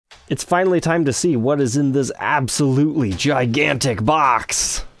It's finally time to see what is in this absolutely gigantic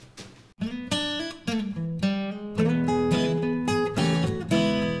box.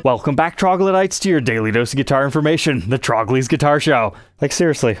 Welcome back, Troglodytes, to your daily dose of guitar information, the Trogly's Guitar Show. Like,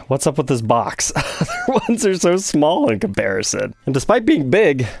 seriously, what's up with this box? Other ones are so small in comparison. And despite being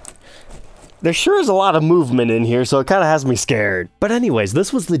big, there sure is a lot of movement in here, so it kind of has me scared. But anyways,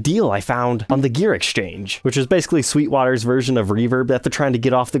 this was the deal I found on the Gear Exchange, which is basically Sweetwater's version of Reverb that they're trying to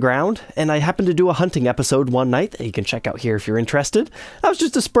get off the ground. And I happened to do a hunting episode one night that you can check out here if you're interested. That was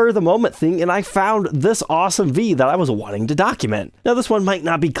just a spur of the moment thing, and I found this awesome V that I was wanting to document. Now, this one might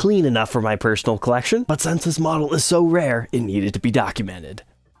not be clean enough for my personal collection, but since this model is so rare, it needed to be documented.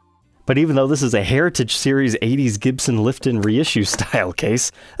 But even though this is a Heritage Series 80s Gibson lift-in reissue style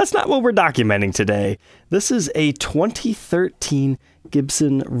case, that's not what we're documenting today. This is a 2013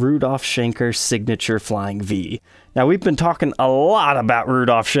 Gibson Rudolf Schenker Signature Flying V. Now, we've been talking a lot about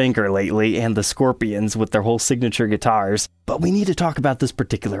Rudolf Schenker lately and the Scorpions with their whole signature guitars, but we need to talk about this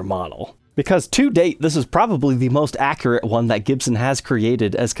particular model. Because to date, this is probably the most accurate one that Gibson has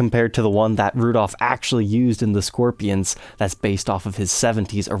created as compared to the one that Rudolf actually used in the Scorpions that's based off of his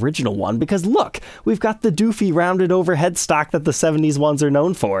 70s original one. Because look, we've got the doofy rounded over headstock that the 70s ones are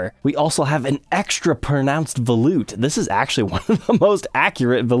known for. We also have an extra pronounced volute. This is actually one of the most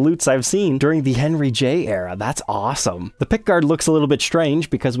accurate volutes I've seen during the Henry J era. That's awesome. The pickguard looks a little bit strange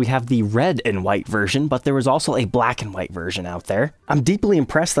because we have the red and white version, but there was also a black and white version out there. I'm deeply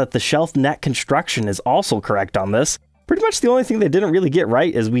impressed that the shelf neck construction is also correct on this. Pretty much the only thing they didn't really get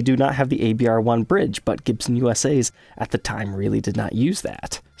right is we do not have the ABR1 bridge, but Gibson USA's at the time really did not use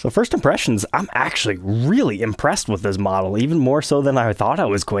that. So first impressions, I'm actually really impressed with this model, even more so than I thought I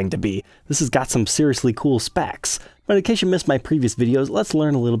was going to be. This has got some seriously cool specs. But in case you missed my previous videos, let's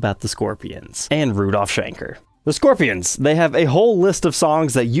learn a little about the Scorpions and Rudolf Schenker. The Scorpions, they have a whole list of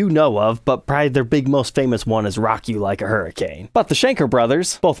songs that you know of, but probably their big most famous one is Rock You Like a Hurricane. But the Schenker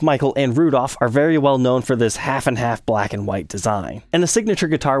brothers, both Michael and Rudolf, are very well known for this half and half black and white design. And the signature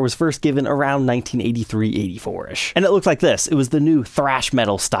guitar was first given around 1983-84-ish. And it looked like this. It was the new thrash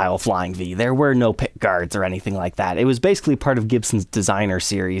metal style Flying V. There were no pick guards or anything like that. It was basically part of Gibson's designer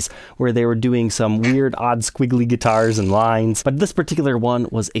series, where they were doing some weird odd squiggly guitars and lines. But this particular one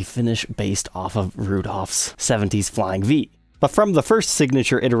was a finish based off of Rudolf's 70s Flying V. But from the first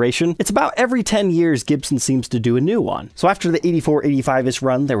signature iteration, it's about every 10 years Gibson seems to do a new one. So after the 84-85-ish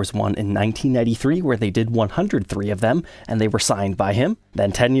run, there was one in 1993 where they did 103 of them, and they were signed by him.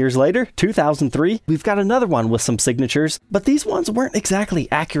 Then 10 years later, 2003, we've got another one with some signatures, but these ones weren't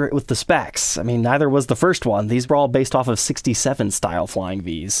exactly accurate with the specs. I mean, neither was the first one. These were all based off of 67 style Flying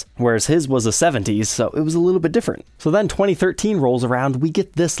Vs, whereas his was a 70s, so it was a little bit different. So then 2013 rolls around, we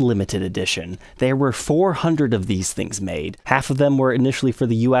get this limited edition. There were 400 of these things made. Half of them were initially for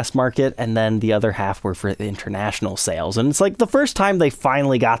the US market, and then the other half were for the international sales. And it's like the first time they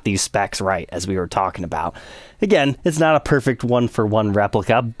finally got these specs right, as we were talking about. Again, it's not a perfect one-for-one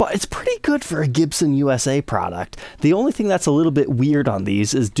replica, but it's pretty good for a Gibson USA product. The only thing that's a little bit weird on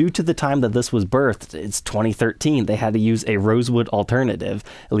these is due to the time that this was birthed, it's 2013, they had to use a rosewood alternative.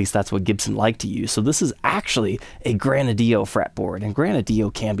 At least that's what Gibson liked to use. So this is actually a Granadillo fretboard, and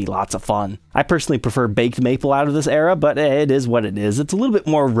Granadillo can be lots of fun. I personally prefer baked maple out of this era, but it is what it is. It's a little bit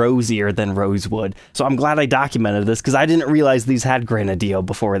more rosier than rosewood, so I'm glad I documented this because I didn't realize these had Granadillo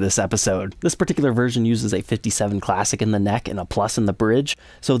before this episode. This particular version uses a 57 Classic in the neck and a plus in the bridge,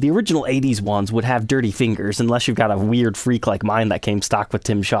 so the original 80s ones would have dirty fingers unless you've got a weird freak like mine that came stock with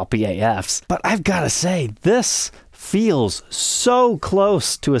Tim Shaw PAFs. But I've gotta say, this feels so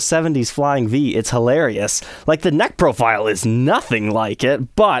close to a 70s Flying V, it's hilarious. Like, the neck profile is nothing like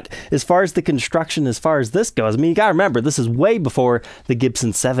it, but as far as the construction, as far as this goes, I mean, you gotta remember, this is way before the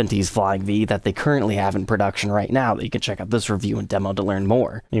Gibson 70s Flying V that they currently have in production right now, that you can check out this review and demo to learn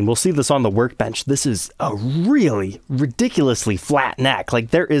more. I mean, we'll see this on the workbench. This is a really ridiculously flat neck.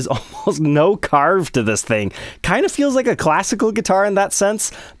 Like, there is almost no carve to this thing. Kind of feels like a classical guitar in that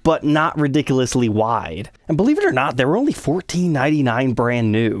sense, but not ridiculously wide. And believe it or not, they were only $14.99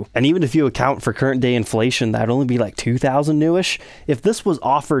 brand new. And even if you account for current day inflation, that'd only be like $2,000 newish. If this was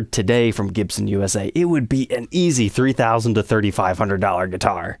offered today from Gibson USA, it would be an easy $3,000 to $3,500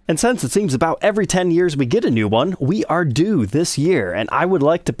 guitar. And since it seems about every 10 years we get a new one, we are due this year, and I would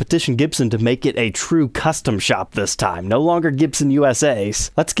like to petition Gibson to make it a true custom shop this time, no longer Gibson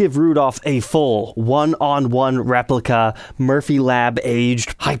USA's. Let's give Rudolf a full one-on-one replica Murphy Lab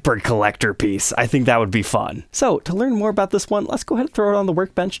aged hyper collector piece. I think that would be fun. So to learn more about this one, let's go ahead and throw it on the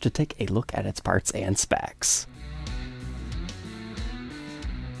workbench to take a look at its parts and specs.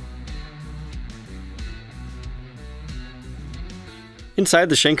 Inside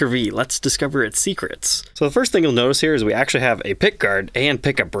the Schenker V, let's discover its secrets. So the first thing you'll notice here is we actually have a pickguard and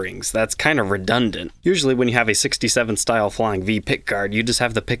pickup rings. That's kind of redundant. Usually when you have a 67 style Flying V pickguard, you just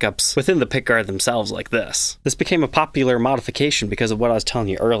have the pickups within the pickguard themselves like this. This became a popular modification because of what I was telling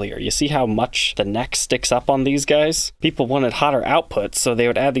you earlier. You see how much the neck sticks up on these guys? People wanted hotter outputs, so they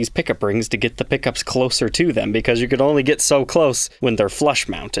would add these pickup rings to get the pickups closer to them because you could only get so close when they're flush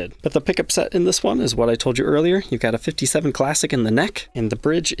mounted. But the pickup set in this one is what I told you earlier. You've got a 57 Classic in the neck, and the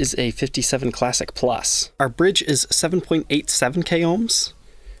bridge is a 57 Classic Plus. Our bridge is 7.87k ohms,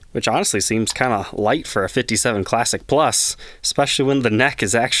 which honestly seems kind of light for a 57 Classic Plus, especially when the neck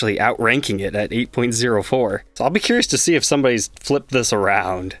is actually outranking it at 8.04. So I'll be curious to see if somebody's flipped this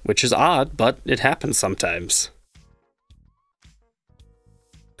around, which is odd, but it happens sometimes.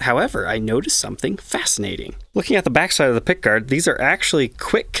 However, I noticed something fascinating. Looking at the backside of the pickguard, these are actually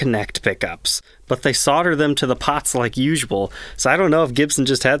quick connect pickups, but they solder them to the pots like usual, so I don't know if Gibson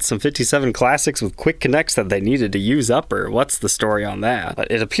just had some 57 Classics with quick connects that they needed to use up, or what's the story on that.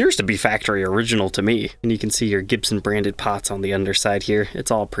 But it appears to be factory original to me. And you can see your Gibson branded pots on the underside here. It's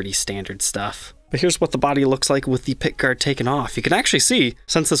all pretty standard stuff. But here's what the body looks like with the pickguard taken off. You can actually see,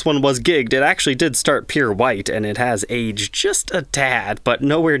 since this one was gigged, it actually did start pure white, and it has aged just a tad, but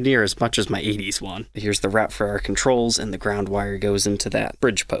nowhere near as much as my 80s one. Here's the route for our controls, and the ground wire goes into that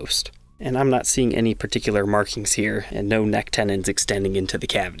bridge post. And I'm not seeing any particular markings here, and no neck tenons extending into the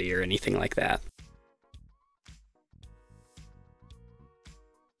cavity or anything like that.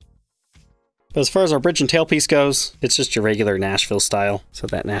 But as far as our bridge and tailpiece goes, it's just your regular Nashville style. So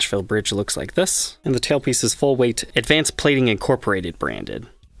that Nashville bridge looks like this, and the tailpiece is full weight Advanced Plating Incorporated branded.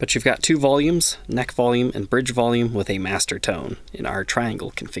 But you've got two volumes, neck volume and bridge volume, with a master tone in our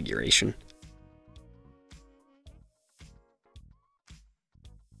triangle configuration.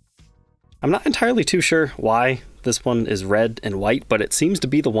 I'm not entirely too sure why this one is red and white, but it seems to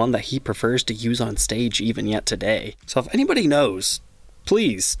be the one that he prefers to use on stage even yet today. So if anybody knows,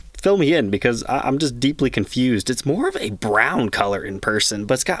 please fill me in, because I'm just deeply confused. It's more of a brown color in person,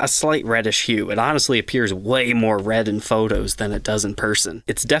 but it's got a slight reddish hue. It honestly appears way more red in photos than it does in person.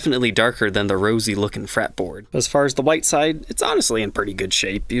 It's definitely darker than the rosy looking fretboard. As far as the white side, it's honestly in pretty good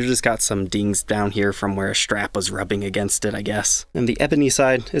shape. You've just got some dings down here from where a strap was rubbing against it, I guess. And the ebony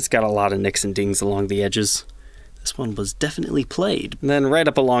side, it's got a lot of nicks and dings along the edges. This one was definitely played. And then right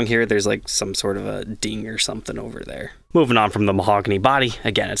up along here, there's like some sort of a ding or something over there. Moving on from the mahogany body,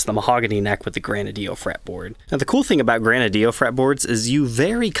 again, it's the mahogany neck with the Granadillo fretboard. Now the cool thing about Granadillo fretboards is you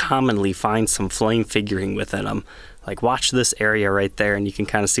very commonly find some flame figuring within them. Like, watch this area right there and you can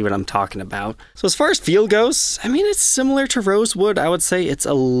kind of see what I'm talking about. So as far as feel goes, I mean, it's similar to rosewood. I would say it's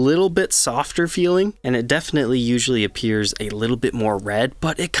a little bit softer feeling, and it definitely usually appears a little bit more red,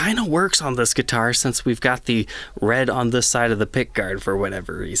 but it kind of works on this guitar since we've got the red on this side of the pickguard for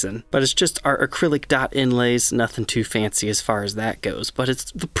whatever reason. But it's just our acrylic dot inlays, nothing too fancy as far as that goes, but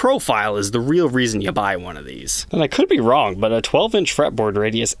it's the profile is the real reason you buy one of these. And I could be wrong, but a 12-inch fretboard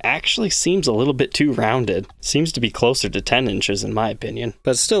radius actually seems a little bit too rounded. Seems to be closer to 10 inches in my opinion,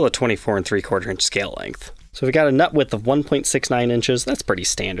 but it's still a 24 3/4 inch scale length. So we got a nut width of 1.69 inches, that's pretty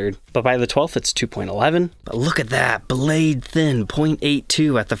standard. But by the 12th, it's 2.11. But look at that, blade thin,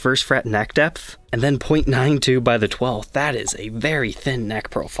 0.82 at the first fret neck depth, and then 0.92 by the 12th. That is a very thin neck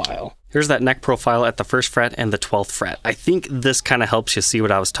profile. Here's that neck profile at the first fret and the 12th fret. I think this kind of helps you see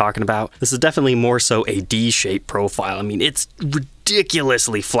what I was talking about. This is definitely more so a D-shaped profile. I mean, it's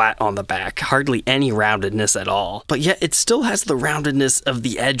ridiculously flat on the back, hardly any roundedness at all. But yet it still has the roundedness of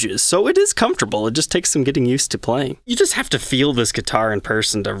the edges, so it is comfortable. It just takes some getting used to playing. You just have to feel this guitar in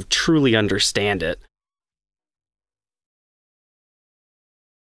person to truly understand it.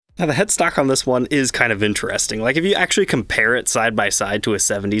 Now the headstock on this one is kind of interesting. Like if you actually compare it side by side to a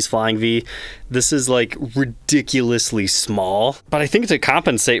 70s Flying V, this is like ridiculously small. But I think to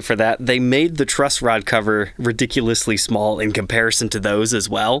compensate for that, they made the truss rod cover ridiculously small in comparison to those as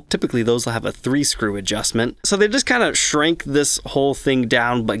well. Typically those will have a 3-screw adjustment. So they just kind of shrank this whole thing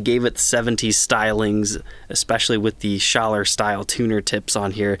down, but gave it 70s stylings, especially with the Schaller style tuner tips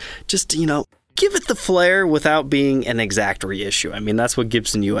on here. Just, you know, give it the flair without being an exact reissue. I mean, that's what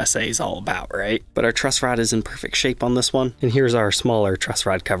Gibson USA is all about, right? But our truss rod is in perfect shape on this one. And here's our smaller truss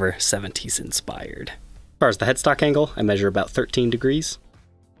rod cover, 70s inspired. As far as the headstock angle, I measure about 13 degrees.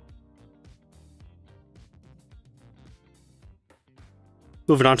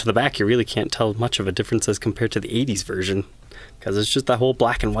 Moving on to the back, you really can't tell much of a difference as compared to the 80s version, because it's just that whole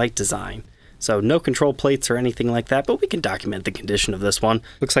black and white design. So no control plates or anything like that, but we can document the condition of this one.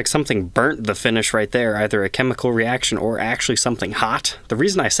 Looks like something burnt the finish right there, either a chemical reaction or actually something hot. The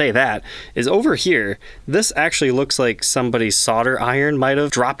reason I say that is over here, this actually looks like somebody's solder iron might have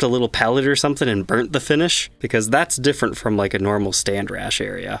dropped a little pellet or something and burnt the finish, because that's different from like a normal stand rash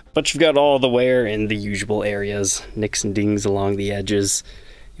area. But you've got all the wear in the usual areas, nicks and dings along the edges.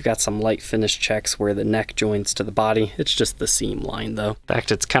 You've got some light finish checks where the neck joins to the body. It's just the seam line though. In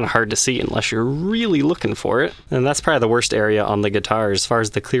fact, it's kind of hard to see unless you're really looking for it. And that's probably the worst area on the guitar as far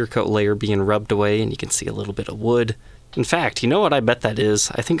as the clear coat layer being rubbed away, and you can see a little bit of wood. In fact, you know what I bet that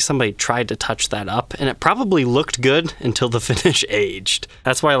is? I think somebody tried to touch that up, and it probably looked good until the finish aged.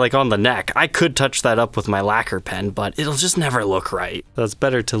 That's why, like on the neck, I could touch that up with my lacquer pen, but it'll just never look right. So it's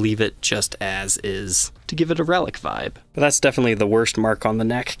better to leave it just as is to give it a relic vibe. But that's definitely the worst mark on the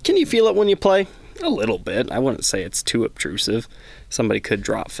neck. Can you feel it when you play? A little bit. I wouldn't say it's too obtrusive. Somebody could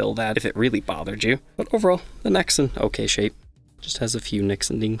drop fill that if it really bothered you. But overall, the neck's in okay shape. Just has a few nicks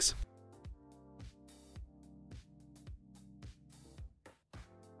and dings.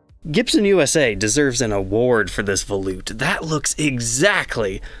 Gibson USA deserves an award for this volute. That looks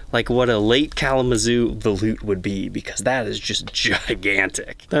exactly like what a late Kalamazoo volute would be, because that is just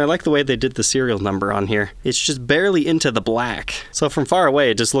gigantic. And I like the way they did the serial number on here. It's just barely into the black. So from far away,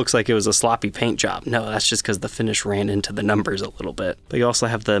 it just looks like it was a sloppy paint job. No, that's just because the finish ran into the numbers a little bit. But you also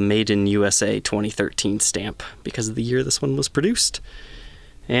have the Made in USA 2013 stamp because of the year this one was produced.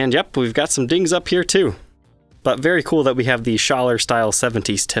 And yep, we've got some dings up here too. But very cool that we have the Schaller style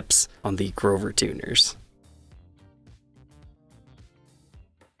 70s tips on the Grover tuners.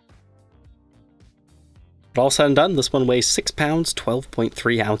 But all said and done, this one weighs 6 pounds,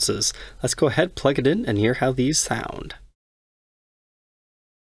 12.3 ounces. Let's go ahead, plug it in, and hear how these sound.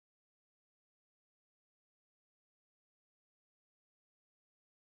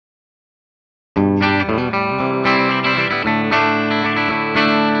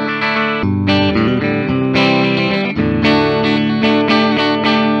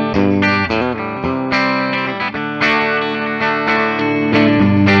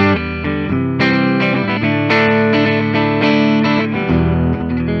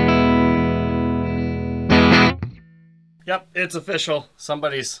 Yep, it's official.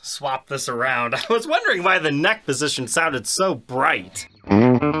 Somebody's swapped this around. I was wondering why the neck position sounded so bright.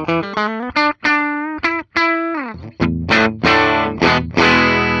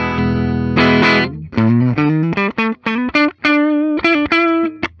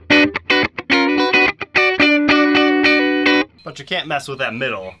 But you can't mess with that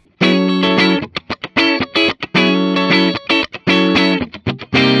middle.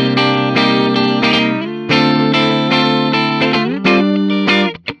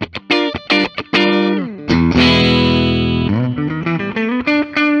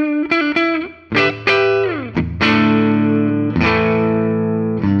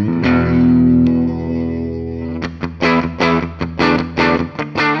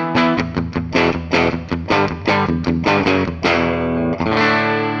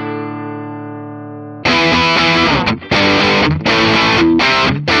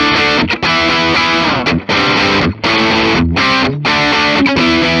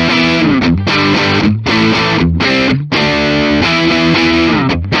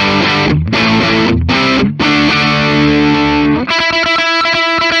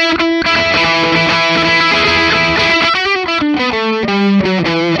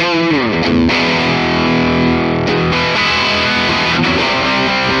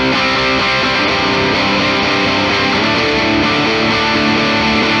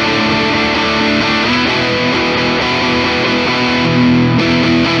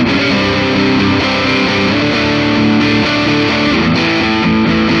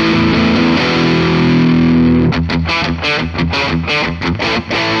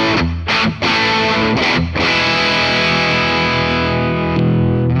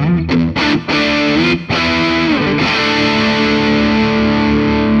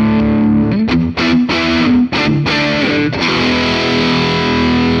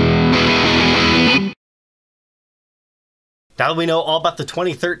 Now that we know all about the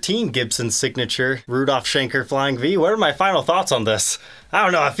 2013 Gibson signature Rudolf Schenker Flying V, what are my final thoughts on this? I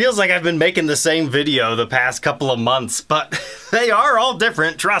don't know, it feels like I've been making the same video the past couple of months, but they are all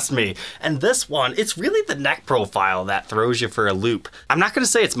different, trust me. And this one, it's really the neck profile that throws you for a loop. I'm not gonna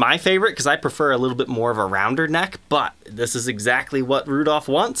say it's my favorite because I prefer a little bit more of a rounder neck, but this is exactly what Rudolf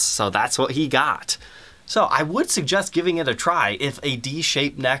wants, so that's what he got. So I would suggest giving it a try if a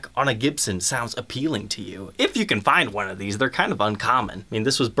D-shaped neck on a Gibson sounds appealing to you. If you can find one of these, they're kind of uncommon. I mean,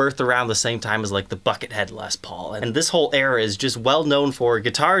 this was birthed around the same time as like the Buckethead Les Paul, and this whole era is just well known for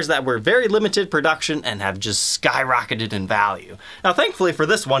guitars that were very limited production and have just skyrocketed in value. Now thankfully for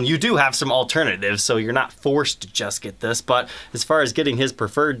this one, you do have some alternatives, so you're not forced to just get this, but as far as getting his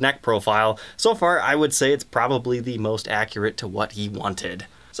preferred neck profile, so far I would say it's probably the most accurate to what he wanted.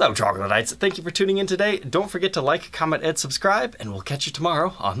 So, Troglodytes, thank you for tuning in today. Don't forget to like, comment, and subscribe, and we'll catch you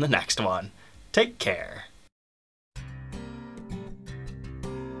tomorrow on the next one. Take care.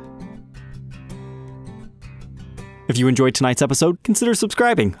 If you enjoyed tonight's episode, consider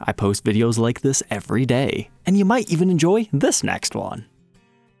subscribing. I post videos like this every day. And you might even enjoy this next one.